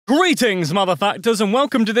Greetings, motherfactors, and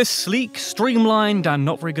welcome to this sleek, streamlined, and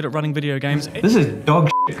not very good at running video games This is dog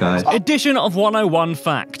shit, guys. edition of 101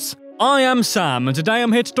 Facts. I am Sam, and today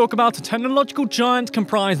I'm here to talk about a technological giant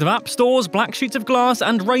comprised of app stores, black sheets of glass,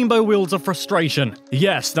 and rainbow wheels of frustration.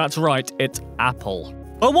 Yes, that's right, it's Apple.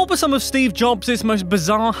 But what were some of Steve Jobs' most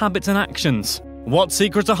bizarre habits and actions? What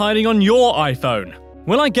secrets are hiding on your iPhone?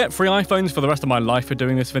 Will I get free iPhones for the rest of my life for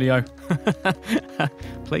doing this video?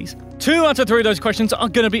 Please. 2 out of 3 of those questions are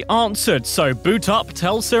going to be answered, so boot up,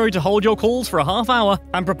 tell Siri to hold your calls for a half hour,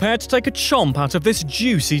 and prepare to take a chomp out of this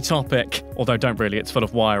juicy topic. Although don't really, it's full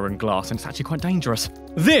of wire and glass, and it's actually quite dangerous.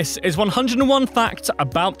 This is 101 Facts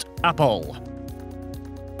about Apple.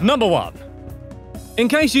 Number 1. In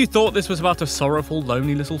case you thought this was about a sorrowful,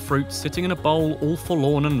 lonely little fruit sitting in a bowl all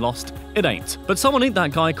forlorn and lost, it ain't. But someone eat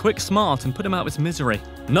that guy quick smart and put him out of his misery.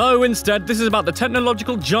 No, instead, this is about the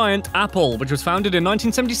technological giant Apple, which was founded in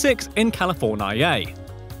 1976 in California.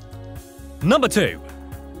 Number 2.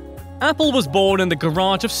 Apple was born in the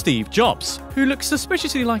garage of Steve Jobs, who looks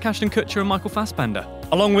suspiciously like Ashton Kutcher and Michael Fassbender,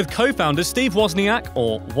 along with co-founders Steve Wozniak,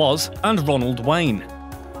 or was, and Ronald Wayne.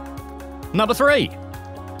 Number 3.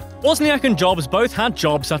 Wozniak and Jobs both had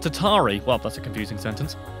jobs at Atari. Well, that's a confusing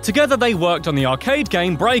sentence. Together they worked on the arcade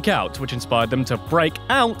game Breakout, which inspired them to break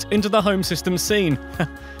out into the home system scene.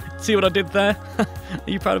 See what I did there? Are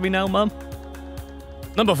you proud of me now, Mum?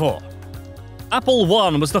 Number 4. Apple I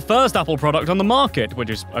was the first Apple product on the market, which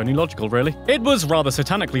is only logical, really. It was rather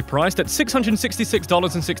satanically priced at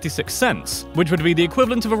 $666.66, which would be the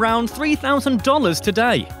equivalent of around $3,000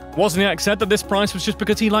 today. Wozniak said that this price was just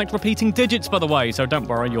because he liked repeating digits, by the way, so don't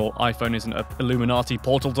worry, your iPhone isn't an Illuminati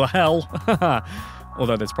portal to hell.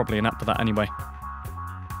 Although there's probably an app for that anyway.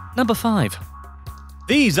 Number 5.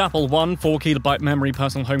 These Apple I 4KB memory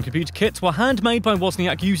personal home computer kits were handmade by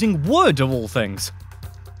Wozniak using wood, of all things.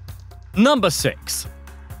 Number 6.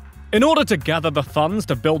 In order to gather the funds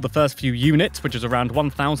to build the first few units, which is around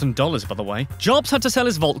 $1,000 by the way, Jobs had to sell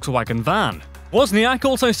his Volkswagen van. Wozniak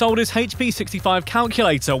also sold his HP 65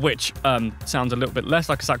 calculator, which, sounds a little bit less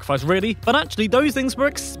like a sacrifice really, but actually those things were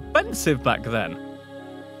expensive back then.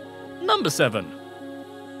 Number 7.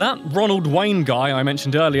 That Ronald Wayne guy I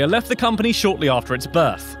mentioned earlier left the company shortly after its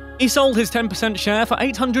birth. He sold his 10% share for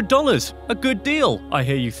 $800. A good deal, I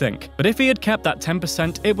hear you think. But if he had kept that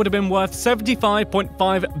 10%, it would have been worth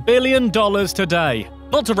 $75.5 billion today.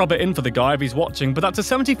 Not to rub it in for the guy if he's watching, but that's a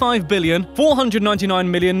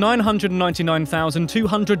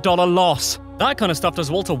 $75,499,999,200 loss. That kind of stuff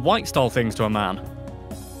does Walter White-style things to a man.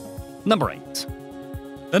 Number 8.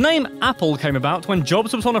 The name Apple came about when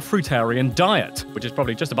Jobs was on a fruitarian diet, which is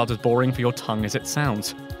probably just about as boring for your tongue as it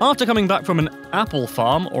sounds. After coming back from an apple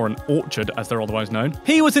farm, or an orchard as they're otherwise known,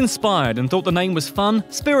 he was inspired and thought the name was fun,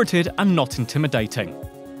 spirited, and not intimidating.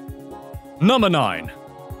 Number 9.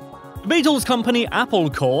 The Beatles company Apple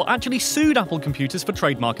Corps actually sued Apple Computers for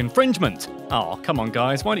trademark infringement. Oh, come on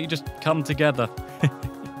guys, why don't you just come together?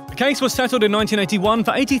 The case was settled in 1981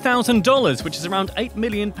 for $80,000, which is around 8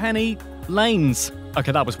 million penny lanes.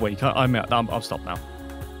 Okay, that was weak. I'll stop now.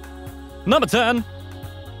 Number 10.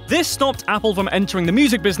 This stopped Apple from entering the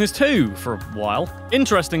music business too, for a while.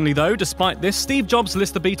 Interestingly though, despite this, Steve Jobs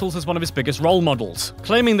lists the Beatles as one of his biggest role models,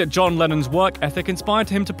 claiming that John Lennon's work ethic inspired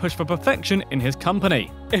him to push for perfection in his company.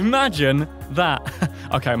 Imagine that.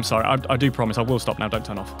 Okay, I'm sorry. I do promise I will stop now. Don't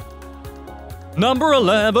turn off. Number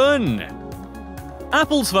 11.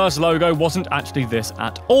 Apple's first logo wasn't actually this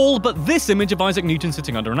at all, but this image of Isaac Newton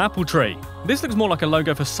sitting under an apple tree. This looks more like a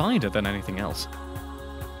logo for cider than anything else.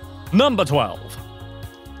 Number 12.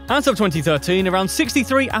 As of 2013, around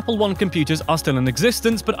 63 Apple I computers are still in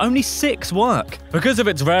existence, but only 6 work. Because of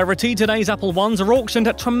its rarity, today's Apple Is are auctioned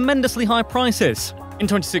at tremendously high prices. In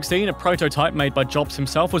 2016, a prototype made by Jobs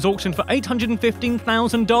himself was auctioned for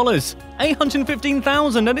 $815,000.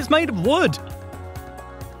 $815,000, and it's made of wood!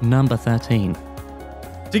 Number 13.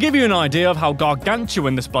 To give you an idea of how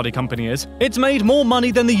gargantuan this bloody company is, it's made more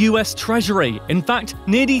money than the US Treasury. In fact,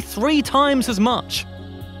 nearly 3 times as much.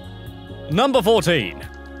 Number 14.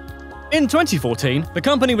 In 2014, the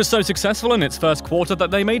company was so successful in its first quarter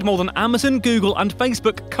that they made more than Amazon, Google, and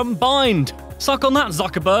Facebook combined. Suck on that,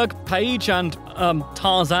 Zuckerberg, Page, and,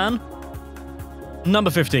 Tarzan. Number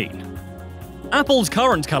 15. Apple's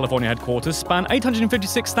current California headquarters span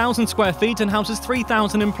 856,000 square feet and houses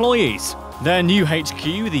 3,000 employees. Their new HQ,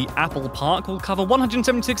 the Apple Park, will cover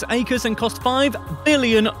 176 acres and cost $5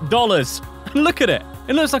 billion. And look at it.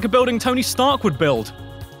 It looks like a building Tony Stark would build.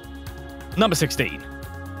 Number 16.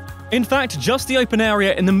 In fact, just the open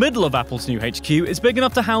area in the middle of Apple's new HQ is big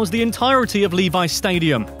enough to house the entirety of Levi's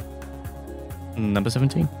Stadium. Number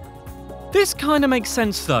 17. This kinda makes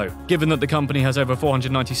sense though, given that the company has over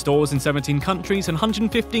 490 stores in 17 countries and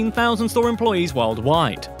 115,000 store employees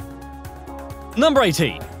worldwide. Number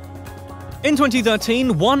 18. In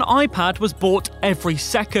 2013, one iPad was bought every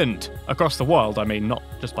second. Across the world, I mean, not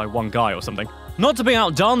just by one guy or something. Not to be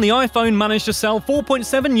outdone, the iPhone managed to sell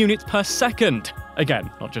 4.7 units per second. Again,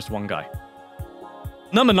 not just one guy.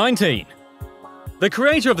 Number 19. The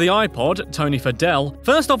creator of the iPod, Tony Fadell,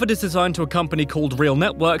 first offered his design to a company called Real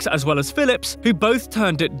Networks as well as Philips, who both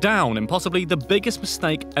turned it down in possibly the biggest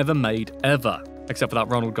mistake ever made ever. Except for that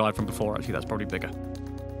Ronald guy from before, actually, that's probably bigger.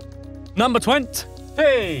 Number 20.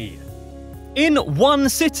 Hey! In one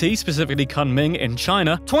city, specifically Kunming in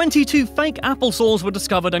China, 22 fake Apple stores were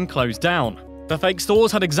discovered and closed down. The fake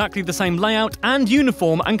stores had exactly the same layout and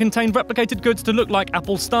uniform and contained replicated goods to look like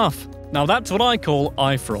Apple stuff. Now that's what I call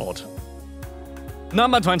iFraud.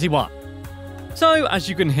 Number 21. So, as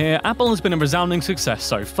you can hear, Apple has been a resounding success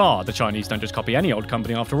so far. The Chinese don't just copy any old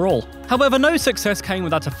company after all. However, no success came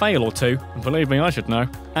without a fail or two, and believe me, I should know.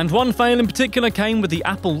 And one fail in particular came with the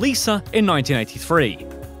Apple Lisa in 1983.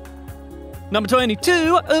 Number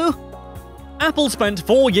 22. Apple spent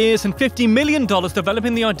 4 years and $50 million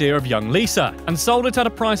developing the idea of young Lisa, and sold it at a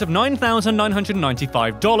price of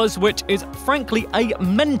 $9,995, which is frankly a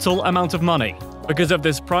mental amount of money. Because of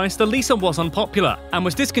this price, the Lisa was unpopular, and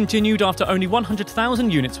was discontinued after only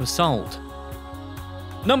 100,000 units were sold.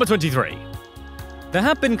 Number 23. There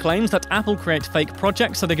have been claims that Apple create fake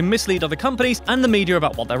projects so they can mislead other companies and the media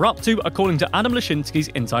about what they're up to, according to Adam Lashinsky's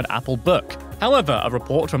Inside Apple book. However, a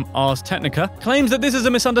report from Ars Technica claims that this is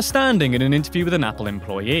a misunderstanding in an interview with an Apple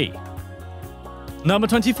employee. Number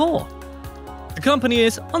 24. The company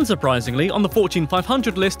is, unsurprisingly, on the Fortune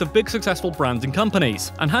 500 list of big successful brands and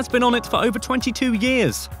companies, and has been on it for over 22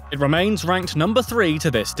 years. It remains ranked number 3 to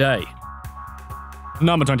this day.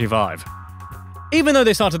 Number 25. Even though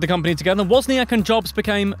they started the company together, Wozniak and Jobs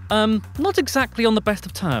became, not exactly on the best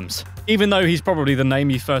of terms. Even though he's probably the name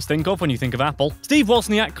you first think of when you think of Apple, Steve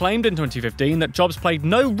Wozniak claimed in 2015 that Jobs played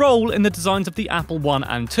no role in the designs of the Apple I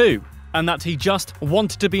and II, and that he just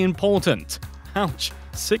wanted to be important. Ouch,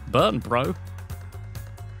 sick burn, bro.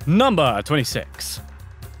 Number 26.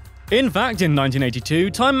 In fact, in 1982,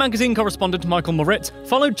 Time magazine correspondent Michael Moritz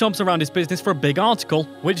followed Jobs around his business for a big article,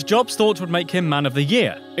 which Jobs thought would make him Man of the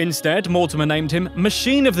Year. Instead, Mortimer named him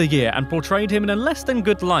Machine of the Year and portrayed him in a less than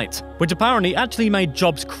good light, which apparently actually made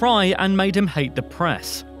Jobs cry and made him hate the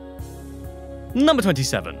press. Number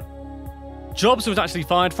 27. Jobs was actually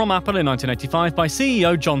fired from Apple in 1985 by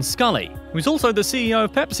CEO John Sculley, who's also the CEO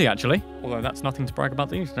of Pepsi actually, although that's nothing to brag about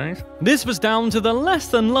these days. This was down to the less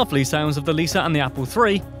than lovely sales of the Lisa and the Apple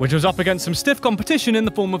III, which was up against some stiff competition in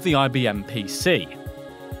the form of the IBM PC.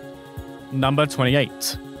 Number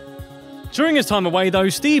 28. During his time away though,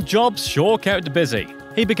 Steve Jobs sure kept busy.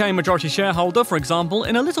 He became majority shareholder, for example,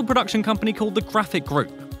 in a little production company called the Graphic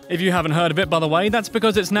Group. If you haven't heard of it, by the way, that's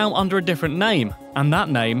because it's now under a different name, and that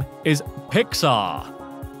name is Pixar.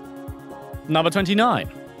 Number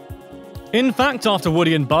 29. In fact, after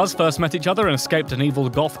Woody and Buzz first met each other and escaped an evil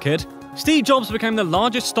goth kid, Steve Jobs became the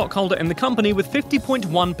largest stockholder in the company with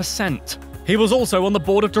 50.1%. He was also on the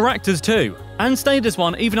board of directors too, and stayed as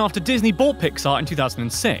one even after Disney bought Pixar in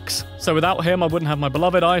 2006. So without him, I wouldn't have my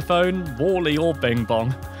beloved iPhone, Wall-E, or Bing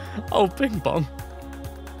Bong. Oh, Bing Bong.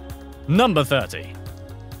 Number 30.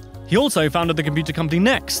 He also founded the computer company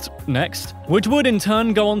Next, which would in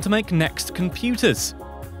turn go on to make Next computers.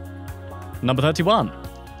 Number 31.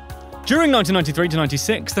 During 1993 to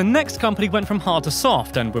 96, the Next company went from hard to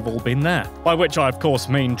soft, and we've all been there. By which I of course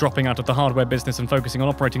mean dropping out of the hardware business and focusing on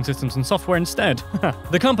operating systems and software instead.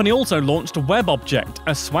 The company also launched WebObject,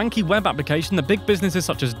 a swanky web application that big businesses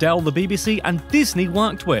such as Dell, the BBC, and Disney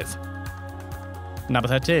worked with. Number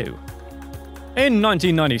 32. In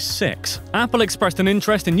 1996, Apple expressed an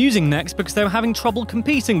interest in using Next because they were having trouble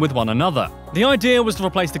competing with one another. The idea was to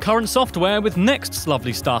replace the current software with Next's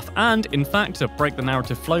lovely stuff, and, in fact, to break the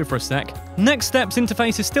narrative flow for a sec, Next Step's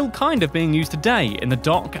interface is still kind of being used today in the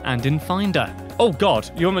dock and in Finder. Oh god,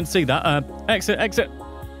 you want me to see that? Exit.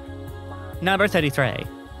 Number 33.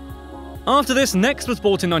 After this, Next was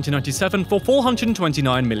bought in 1997 for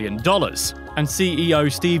 $429 million, and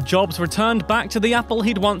CEO Steve Jobs returned back to the Apple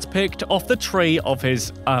he'd once picked off the tree of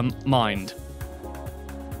his, mind.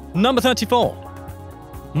 Number 34.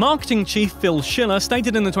 Marketing chief Phil Schiller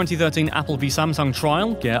stated in the 2013 Apple v Samsung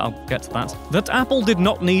trial, yeah, I'll get to that Apple did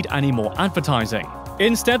not need any more advertising.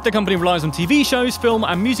 Instead, the company relies on TV shows, film,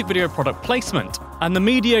 and music video product placement, and the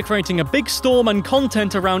media creating a big storm and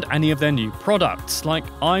content around any of their new products, like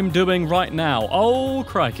I'm doing right now. Oh,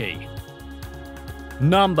 crikey.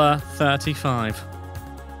 Number 35.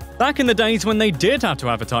 Back in the days when they did have to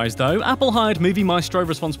advertise, though, Apple hired movie maestro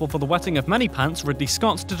responsible for the wetting of many pants, Ridley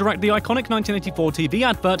Scott, to direct the iconic 1984 TV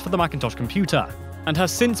advert for the Macintosh computer, and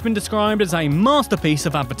has since been described as a masterpiece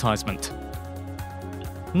of advertisement.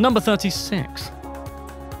 Number 36.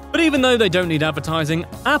 But even though they don't need advertising,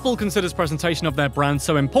 Apple considers presentation of their brand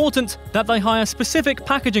so important that they hire specific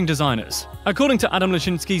packaging designers. According to Adam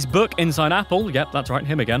Lashinsky's book Inside Apple, yep, that's right,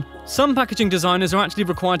 him again, some packaging designers are actually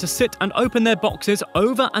required to sit and open their boxes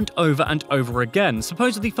over and over and over again,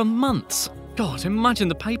 supposedly for months. God, imagine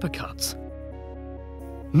the paper cuts.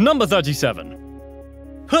 Number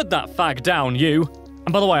 37. Put that fag down, you.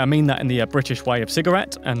 And by the way, I mean that in the British way of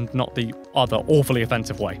cigarette, and not the other awfully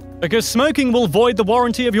offensive way. Because smoking will void the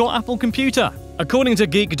warranty of your Apple computer. According to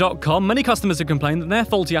Geek.com, many customers have complained that their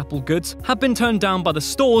faulty Apple goods have been turned down by the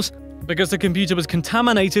stores because the computer was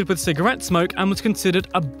contaminated with cigarette smoke and was considered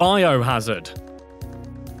a biohazard.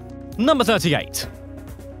 Number 38.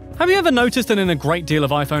 Have you ever noticed that in a great deal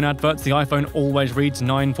of iPhone adverts, the iPhone always reads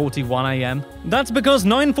 9:41 AM? That's because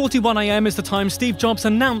 9:41 AM is the time Steve Jobs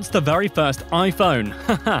announced the very first iPhone.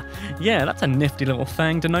 Haha, yeah, that's a nifty little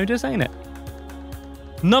thing to notice, ain't it?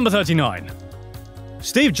 Number 39.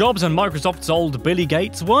 Steve Jobs and Microsoft's old Billy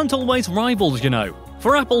Gates weren't always rivals, you know.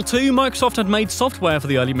 For Apple II, Microsoft had made software for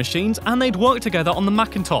the early machines, and they'd worked together on the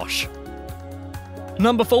Macintosh.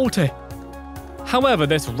 Number 40. However,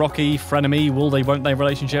 this rocky, frenemy, will-they-won't-they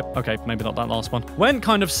relationship, okay, maybe not that last one, went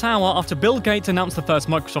kind of sour after Bill Gates announced the first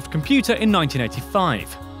Microsoft computer in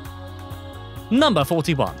 1985. Number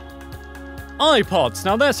 41. iPods.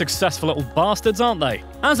 Now they're successful little bastards, aren't they?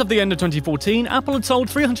 As of the end of 2014, Apple had sold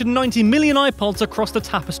 390 million iPods across the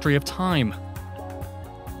tapestry of time.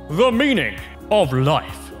 The meaning of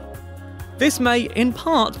life. This may, in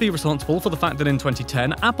part, be responsible for the fact that in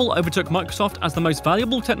 2010, Apple overtook Microsoft as the most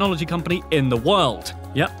valuable technology company in the world.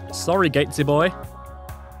 Yep, sorry Gatesy boy.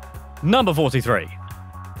 Number 43.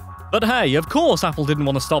 But hey, of course Apple didn't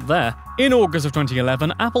want to stop there. In August of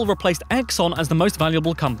 2011, Apple replaced Exxon as the most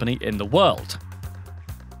valuable company in the world.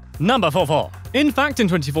 Number 44. In fact, in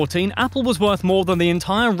 2014, Apple was worth more than the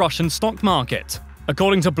entire Russian stock market.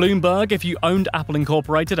 According to Bloomberg, if you owned Apple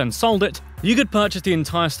Incorporated and sold it, you could purchase the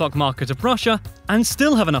entire stock market of Russia and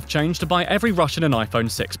still have enough change to buy every Russian an iPhone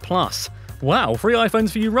 6 Plus. Wow, free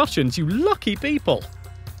iPhones for you Russians, you lucky people!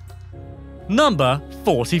 Number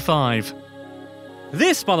 45.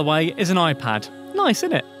 This, by the way, is an iPad. Nice,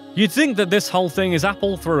 isn't it? You'd think that this whole thing is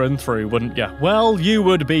Apple through and through, wouldn't you? Well, you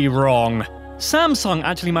would be wrong. Samsung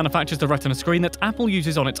actually manufactures the Retina screen that Apple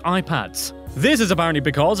uses on its iPads. This is apparently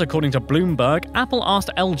because, according to Bloomberg, Apple asked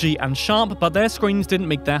LG and Sharp, but their screens didn't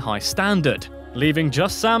meet their high standard, leaving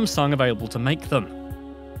just Samsung available to make them.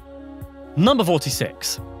 Number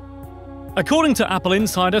 46. According to Apple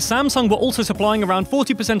Insider, Samsung were also supplying around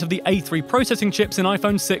 40% of the A3 processing chips in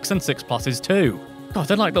iPhone 6 and 6 Pluses too. God,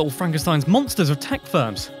 they're like little Frankenstein's monsters of tech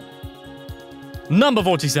firms. Number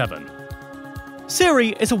 47. Siri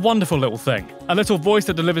is a wonderful little thing. A little voice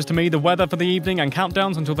that delivers to me the weather for the evening and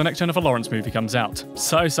countdowns until the next Jennifer Lawrence movie comes out.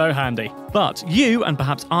 So handy. But you, and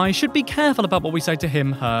perhaps I, should be careful about what we say to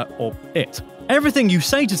him, her, or it. Everything you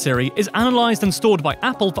say to Siri is analysed and stored by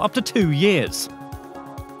Apple for up to 2 years.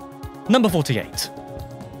 Number 48.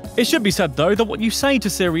 It should be said, though, that what you say to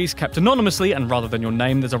Siri is kept anonymously, and rather than your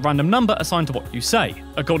name, there's a random number assigned to what you say,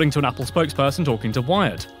 according to an Apple spokesperson talking to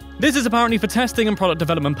Wired. This is apparently for testing and product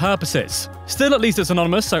development purposes. Still, at least it's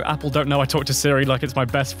anonymous, so Apple don't know I talk to Siri like it's my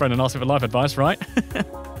best friend and ask it for life advice, right?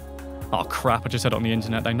 Oh crap, I just said it on the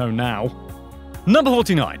internet, they know now. Number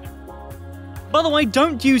 49. By the way,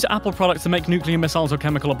 don't use Apple products to make nuclear missiles or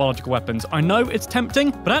chemical or biological weapons. I know it's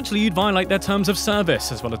tempting, but actually you'd violate their terms of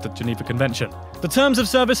service, as well as the Geneva Convention. The terms of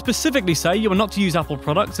service specifically say you are not to use Apple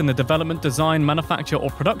products in the development, design, manufacture,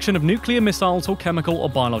 or production of nuclear missiles or chemical or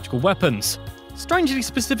biological weapons. Strangely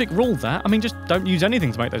specific rule that. I mean, just don't use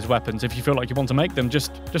anything to make those weapons. If you feel like you want to make them,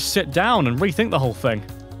 just sit down and rethink the whole thing.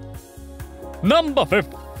 Number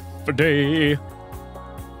 50.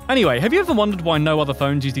 Anyway, have you ever wondered why no other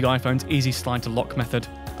phones use the iPhone's easy slide to lock method?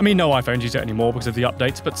 I mean, no iPhones use it anymore because of the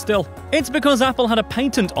updates, but still. It's because Apple had a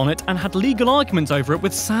patent on it and had legal arguments over it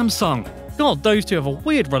with Samsung. God, those two have a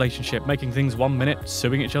weird relationship, making things 1 minute,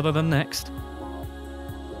 suing each other the next.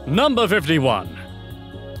 Number 51.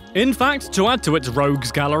 In fact, to add to its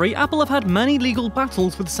rogues gallery, Apple have had many legal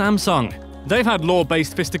battles with Samsung. They've had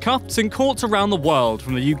law-based fisticuffs in courts around the world,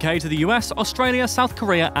 from the UK to the US, Australia, South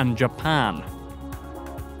Korea, and Japan.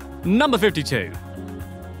 Number 52.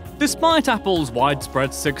 Despite Apple's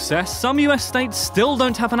widespread success, some US states still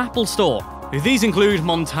don't have an Apple Store. These include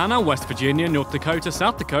Montana, West Virginia, North Dakota,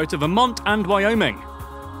 South Dakota, Vermont, and Wyoming.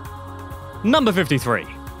 Number 53.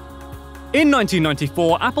 In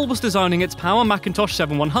 1994, Apple was designing its Power Macintosh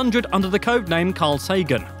 7100 under the codename Carl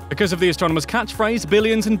Sagan, because of the astronomer's catchphrase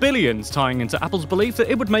billions and billions, tying into Apple's belief that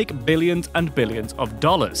it would make billions and billions of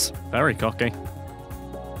dollars. Very cocky.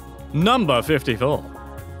 Number 54.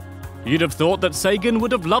 You'd have thought that Sagan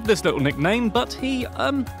would have loved this little nickname, but he,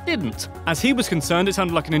 didn't. As he was concerned, it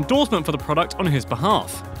sounded like an endorsement for the product on his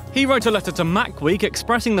behalf. He wrote a letter to MacWeek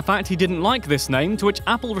expressing the fact he didn't like this name, to which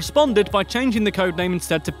Apple responded by changing the codename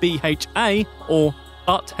instead to BHA, or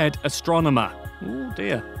Butthead Astronomer. Oh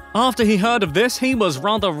dear. After he heard of this, he was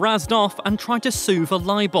rather razzed off and tried to sue for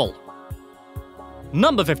libel.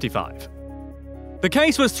 Number 55. The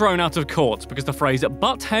case was thrown out of court because the phrase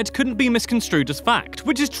butthead couldn't be misconstrued as fact,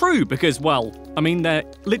 which is true because, well, there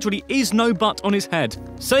literally is no butt on his head.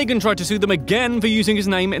 Sagan tried to sue them again for using his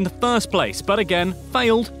name in the first place, but again,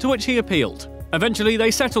 failed, to which he appealed. Eventually,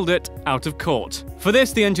 they settled it out of court. For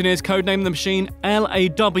this, the engineers codenamed the machine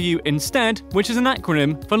LAW instead, which is an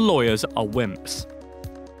acronym for Lawyers Are Wimps.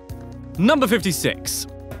 Number 56.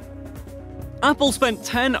 Apple spent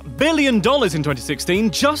 $10 billion in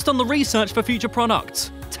 2016 just on the research for future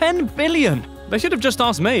products. $10 billion! They should have just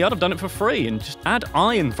asked me, I'd have done it for free, and just add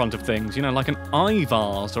eye in front of things, like an eye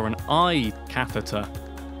vase or an eye catheter.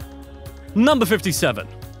 Number 57.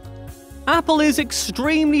 Apple is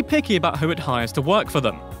extremely picky about who it hires to work for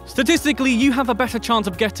them. Statistically, you have a better chance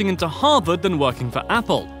of getting into Harvard than working for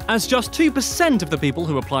Apple, as just 2% of the people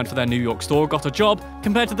who applied for their New York store got a job,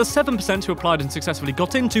 compared to the 7% who applied and successfully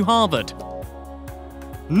got into Harvard.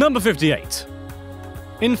 Number 58.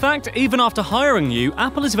 In fact, even after hiring you,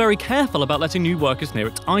 Apple is very careful about letting new workers near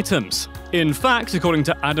its items. In fact, according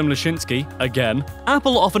to Adam Lashinsky, again,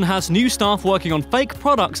 Apple often has new staff working on fake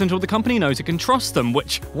products until the company knows it can trust them,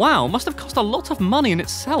 which, wow, must have cost a lot of money in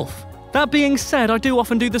itself. That being said, I do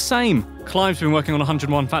often do the same. Clive's been working on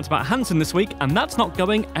 101 Facts About Hanson this week, and that's not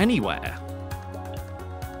going anywhere.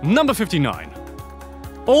 Number 59.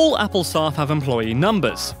 All Apple staff have employee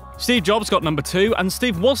numbers. Steve Jobs got number 2 and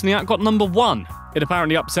Steve Wozniak got number 1. It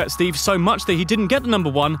apparently upset Steve so much that he didn't get the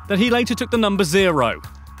number 1 that he later took the number 0.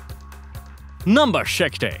 Number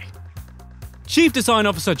 60. Chief Design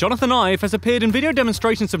Officer Jonathan Ive has appeared in video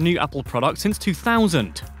demonstrations of new Apple products since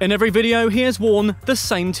 2000. In every video, he has worn the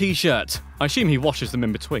same t-shirt. I assume he washes them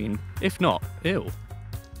in between. If not, ew.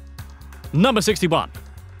 Number 61.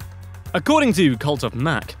 According to Cult of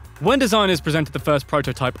Mac, when designers presented the first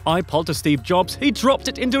prototype iPod to Steve Jobs, he dropped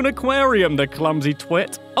it into an aquarium, the clumsy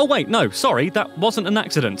twit. Oh wait, no, sorry, that wasn't an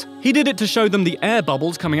accident. He did it to show them the air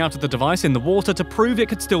bubbles coming out of the device in the water to prove it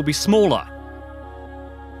could still be smaller.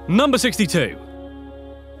 Number 62.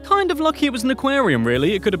 Kind of lucky it was an aquarium,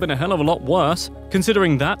 really. It could have been a hell of a lot worse.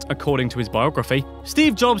 Considering that, according to his biography,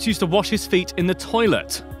 Steve Jobs used to wash his feet in the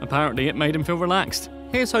toilet. Apparently, it made him feel relaxed.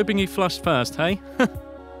 Here's hoping he flushed first, hey?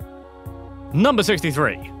 Number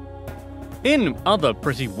 63. In other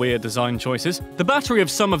pretty weird design choices, the battery of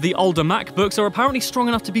some of the older MacBooks are apparently strong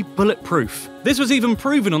enough to be bulletproof. This was even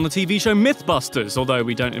proven on the TV show Mythbusters, although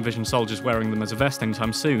we don't envision soldiers wearing them as a vest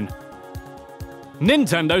anytime soon.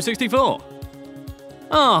 Nintendo 64.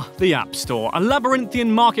 The App Store, a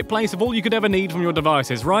labyrinthian marketplace of all you could ever need from your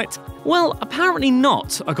devices, right? Well, apparently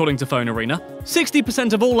not, according to Phone Arena.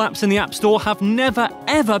 60% of all apps in the App Store have never,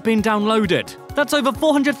 ever been downloaded. That's over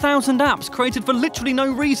 400,000 apps created for literally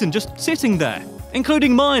no reason, just sitting there.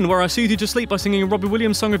 Including mine, where I soothe you to sleep by singing a Robbie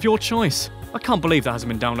Williams song of your choice. I can't believe that hasn't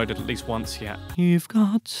been downloaded at least once yet. You've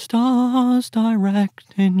got stars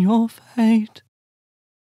directing your fate.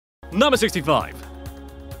 Number 65.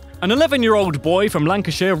 An 11-year-old boy from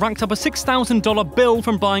Lancashire racked up a $6,000 bill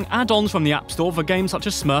from buying add-ons from the App Store for games such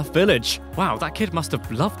as Smurf Village. Wow, that kid must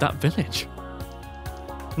have loved that village.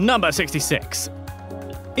 Number 66.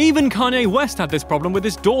 Even Kanye West had this problem with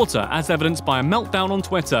his daughter, as evidenced by a meltdown on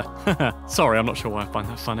Twitter. Sorry, I'm not sure why I find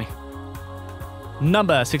that funny.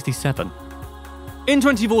 Number 67. In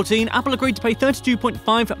 2014, Apple agreed to pay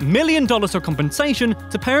 $32.5 million of compensation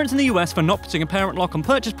to parents in the US for not putting a parent lock on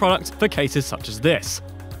purchased products for cases such as this.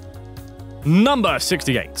 Number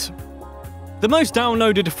 68. The most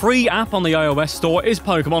downloaded free app on the iOS store is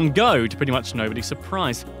Pokemon Go, to pretty much nobody's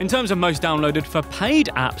surprise. In terms of most downloaded for paid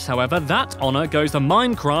apps, however, that honor goes to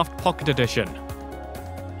Minecraft Pocket Edition.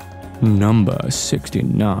 Number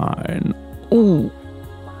 69. Ooh.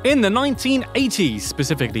 In the 1980s,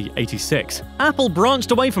 specifically 86, Apple branched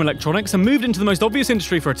away from electronics and moved into the most obvious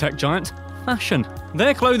industry for a tech giant, fashion.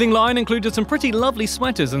 Their clothing line included some pretty lovely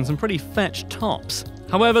sweaters and some pretty fetch tops.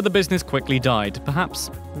 However, the business quickly died, perhaps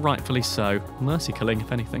rightfully so. Mercy killing,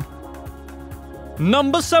 if anything.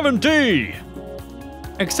 Number 70!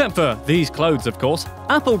 Except for these clothes, of course.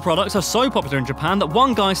 Apple products are so popular in Japan that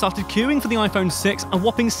one guy started queuing for the iPhone 6 a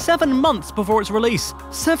whopping 7 months before its release.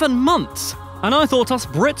 7 months! And I thought us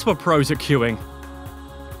Brits were pros at queuing.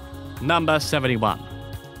 Number 71.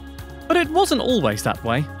 But it wasn't always that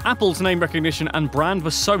way. Apple's name recognition and brand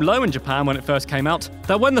was so low in Japan when it first came out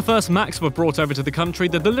that when the first Macs were brought over to the country,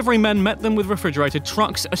 the delivery men met them with refrigerated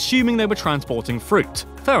trucks, assuming they were transporting fruit.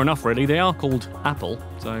 Fair enough, really, they are called Apple,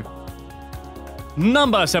 so...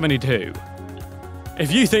 Number 72.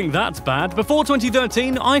 If you think that's bad, before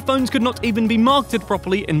 2013, iPhones could not even be marketed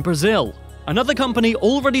properly in Brazil. Another company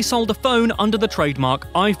already sold a phone under the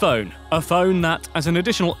trademark iPhone, a phone that, as an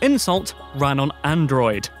additional insult, ran on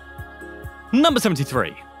Android. Number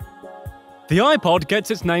 73. The iPod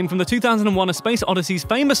gets its name from the 2001 A Space Odyssey's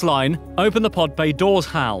famous line, "Open the pod bay doors,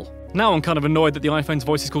 Hal." Now I'm kind of annoyed that the iPhone's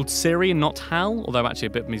voice is called Siri and not Hal, although actually a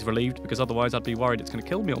bit of me's relieved, because otherwise I'd be worried it's going to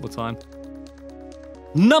kill me all the time.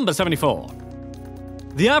 Number 74.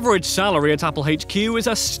 The average salary at Apple HQ is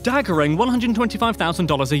a staggering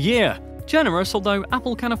 $125,000 a year. Generous, although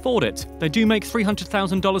Apple can afford it. They do make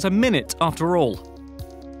 $300,000 a minute, after all.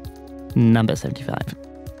 Number 75.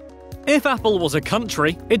 If Apple was a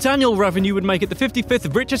country, its annual revenue would make it the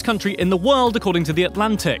 55th richest country in the world according to The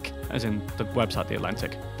Atlantic, as in the website The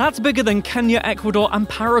Atlantic. That's bigger than Kenya, Ecuador, and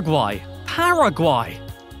Paraguay. Paraguay!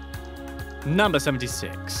 Number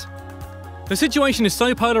 76. The situation is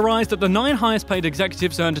so polarized that the 9 highest paid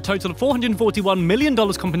executives earned a total of $441 million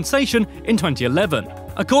compensation in 2011.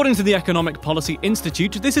 According to the Economic Policy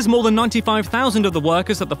Institute, this is more than 95,000 of the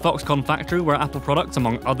workers at the Foxconn factory where Apple products,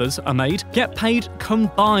 among others, are made, get paid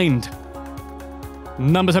combined.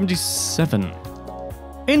 Number 77.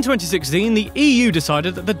 In 2016, the EU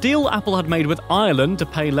decided that the deal Apple had made with Ireland to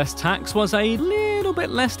pay less tax was a little bit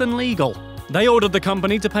less than legal. They ordered the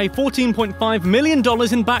company to pay $14.5 million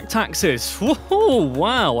in back taxes. Whoa,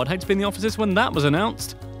 wow, I'd hate to be in the offices when that was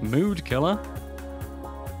announced. Mood killer.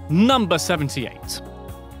 Number 78.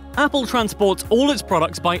 Apple transports all its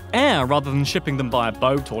products by air rather than shipping them by a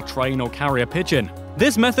boat or train or carrier pigeon.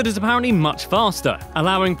 This method is apparently much faster,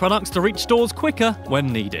 allowing products to reach stores quicker when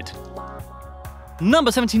needed.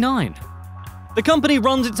 Number 79. The company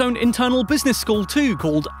runs its own internal business school too,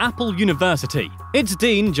 called Apple University. Its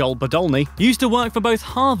dean, Joel Podolny, used to work for both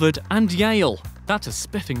Harvard and Yale. That's a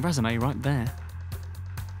spiffing resume right there.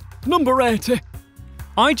 Number 80.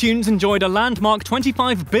 iTunes enjoyed a landmark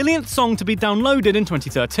 25 billionth song to be downloaded in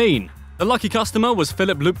 2013. The lucky customer was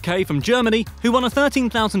Philip Lupke from Germany, who won a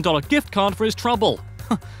 $13,000 gift card for his trouble.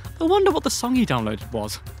 I wonder what the song he downloaded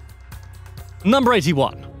was. Number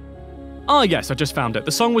 81. Ah yes, I just found it.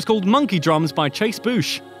 The song was called Monkey Drums by Chase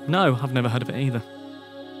Bush. No, I've never heard of it either.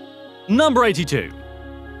 Number 82.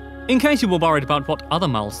 In case you were worried about what other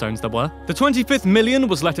milestones there were, the 25th million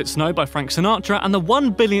was Let It Snow by Frank Sinatra, and the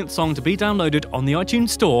 1 billionth song to be downloaded on the iTunes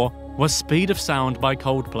Store was Speed of Sound by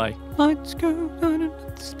Coldplay. Let's go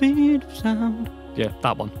at the speed of sound. Yeah,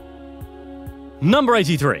 that one. Number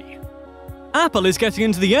 83. Apple is getting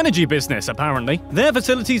into the energy business, apparently. Their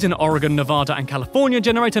facilities in Oregon, Nevada, and California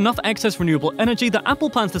generate enough excess renewable energy that Apple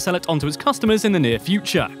plans to sell it onto its customers in the near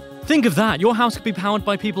future. Think of that, your house could be powered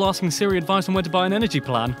by people asking Siri advice on where to buy an energy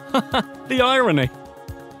plan. The irony.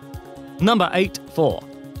 Number 84.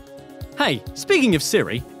 Hey, speaking of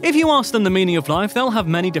Siri, if you ask them the meaning of life, they'll have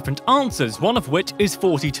many different answers, one of which is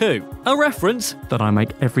 42. A reference, that I make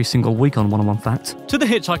every single week on 101 Facts, to The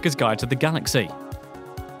Hitchhiker's Guide to the Galaxy.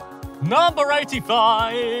 Number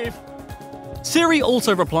 85! Siri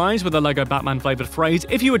also replies with a Lego Batman flavoured phrase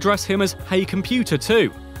if you address him as Hey Computer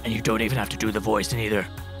too. And you don't even have to do the voice neither.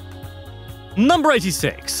 Number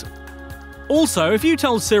 86. Also, if you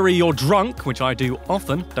tell Siri you're drunk, which I do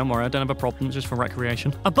often, don't worry, I don't have a problem, it's just for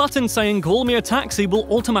recreation, a button saying call me a taxi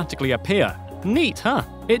will automatically appear. Neat, huh?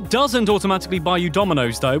 It doesn't automatically buy you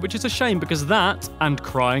Domino's though, which is a shame because that, and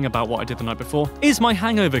crying about what I did the night before, is my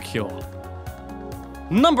hangover cure.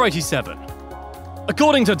 Number 87.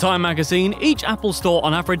 According to Time magazine, each Apple store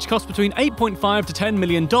on average costs between $8.5 to $10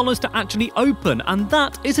 million to actually open, and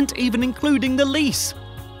that isn't even including the lease.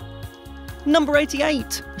 Number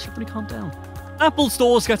 88. I should really calm down. Apple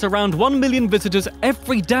stores get around 1 million visitors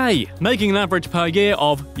every day, making an average per year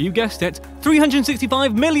of, you guessed it,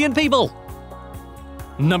 365 million people.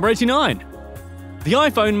 Number 89. The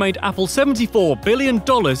iPhone made Apple $74 billion in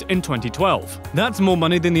 2012. That's more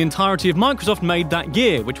money than the entirety of Microsoft made that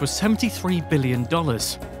year, which was $73 billion.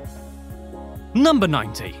 Number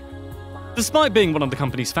 90. Despite being one of the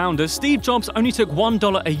company's founders, Steve Jobs only took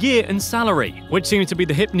 $1 a year in salary, which seems to be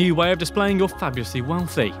the hip new way of displaying you're fabulously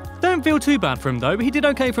wealthy. Don't feel too bad for him though, he did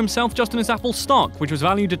okay for himself just in his Apple stock, which was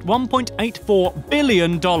valued at $1.84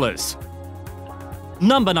 billion.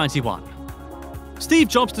 Number 91. Steve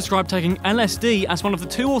Jobs described taking LSD as one of the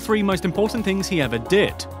 2 or 3 most important things he ever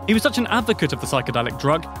did. He was such an advocate of the psychedelic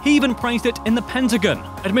drug, he even praised it in the Pentagon,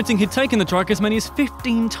 admitting he'd taken the drug as many as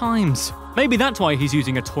 15 times. Maybe that's why he's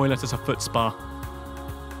using a toilet as a foot spa.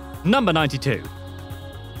 Number 92.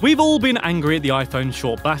 We've all been angry at the iPhone's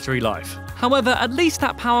short battery life. However, at least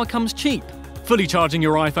that power comes cheap. Fully charging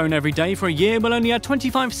your iPhone every day for a year will only add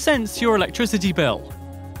 25 cents to your electricity bill.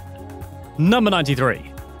 Number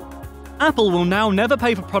 93. Apple will now never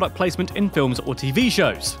pay for product placement in films or TV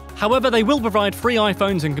shows. However, they will provide free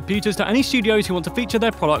iPhones and computers to any studios who want to feature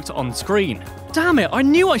their product on screen. Damn it, I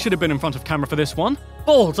knew I should have been in front of camera for this one.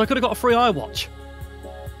 Balls, I could have got a free iWatch.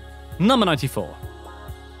 Number 94.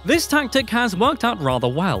 This tactic has worked out rather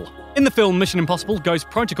well. In the film Mission Impossible Ghost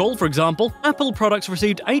Protocol, for example, Apple products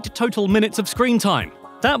received 8 total minutes of screen time.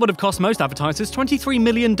 That would have cost most advertisers $23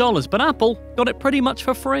 million, but Apple got it pretty much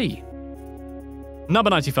for free. Number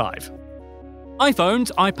 95.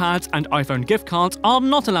 iPhones, iPads, and iPhone gift cards are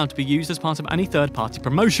not allowed to be used as part of any third-party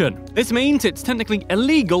promotion. This means it's technically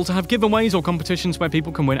illegal to have giveaways or competitions where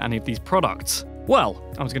people can win any of these products. Well,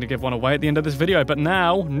 I was going to give one away at the end of this video, but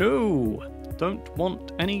now, no. Don't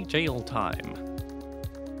want any jail time.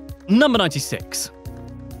 Number 96.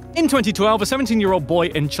 In 2012, a 17-year-old boy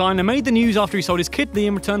in China made the news after he sold his kidney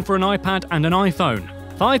in return for an iPad and an iPhone.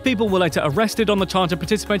 5 people were later arrested on the charge of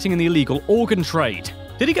participating in the illegal organ trade.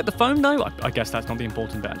 Did he get the phone though? I guess that's not the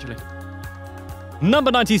important bit, actually.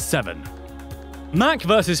 Number 97. Mac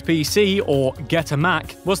vs PC, or Get a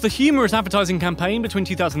Mac, was the humorous advertising campaign between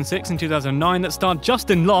 2006 and 2009 that starred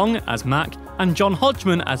Justin Long as Mac and John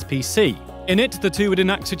Hodgman as PC. In it, the two would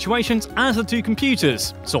enact situations as the 2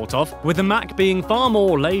 computers, sort of, with the Mac being far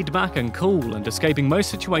more laid back and cool and escaping most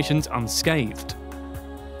situations unscathed.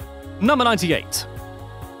 Number 98.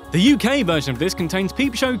 The UK version of this contains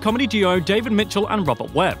Peep Show comedy duo David Mitchell and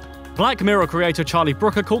Robert Webb. Black Mirror creator Charlie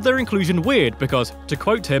Brooker called their inclusion weird because, to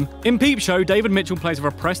quote him, in Peep Show, David Mitchell plays a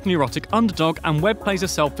repressed neurotic underdog and Webb plays a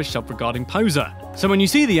selfish, self-regarding poser. So when you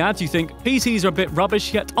see the ads, you think PCs are a bit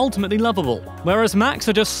rubbish yet ultimately lovable, whereas Macs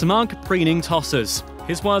are just smug, preening tossers.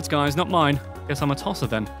 His words, guys, not mine. Guess I'm a tosser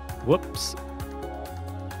then. Whoops.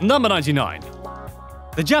 Number 99.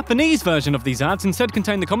 The Japanese version of these ads instead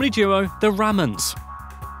contained the comedy duo The Ramans.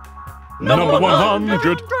 Number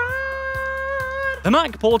 100. The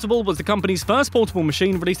Mac Portable was the company's first portable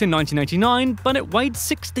machine released in 1989, but it weighed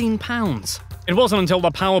 16 pounds. It wasn't until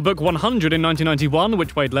the PowerBook 100 in 1991,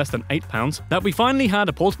 which weighed less than 8 pounds, that we finally had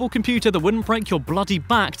a portable computer that wouldn't break your bloody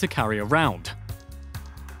back to carry around.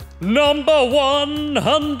 Number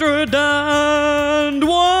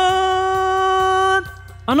 101!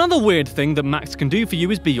 Another weird thing that Macs can do for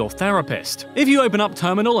you is be your therapist. If you open up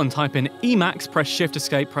Terminal and type in Emacs, press Shift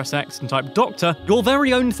Escape, press X, and type Doctor, your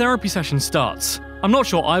very own therapy session starts. I'm not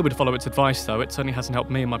sure I would follow its advice, though. It certainly hasn't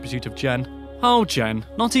helped me in my pursuit of Jen. Oh, Jen,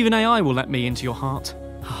 not even AI will let me into your heart.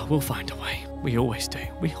 We'll find a way. We always do.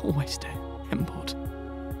 We always do. Import.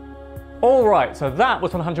 Alright, so that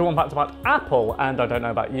was 101 facts about Apple, and I don't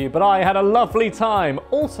know about you, but I had a lovely time.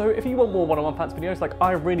 Also, if you want more 101 facts videos, like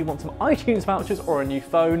I really want some iTunes vouchers or a new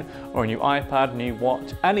phone, or a new iPad, new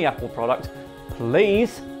watch, any Apple product,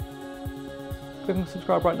 please click and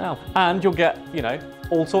subscribe right now. And you'll get, you know,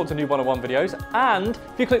 all sorts of new 101 videos, and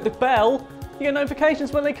if you click the bell, you get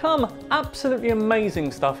notifications when they come. Absolutely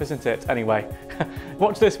amazing stuff, isn't it? Anyway,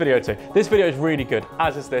 watch this video too. This video is really good,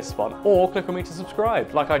 as is this one. Or click on me to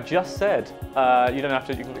subscribe. Like I just said, you don't have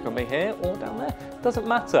to, you can click on me here or down there. Doesn't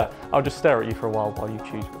matter. I'll just stare at you for a while you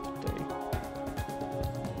choose what to do.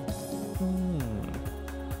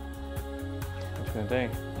 What you gonna do?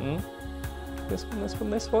 This one, this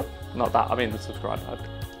one, this one? Not that, I mean the subscribe button.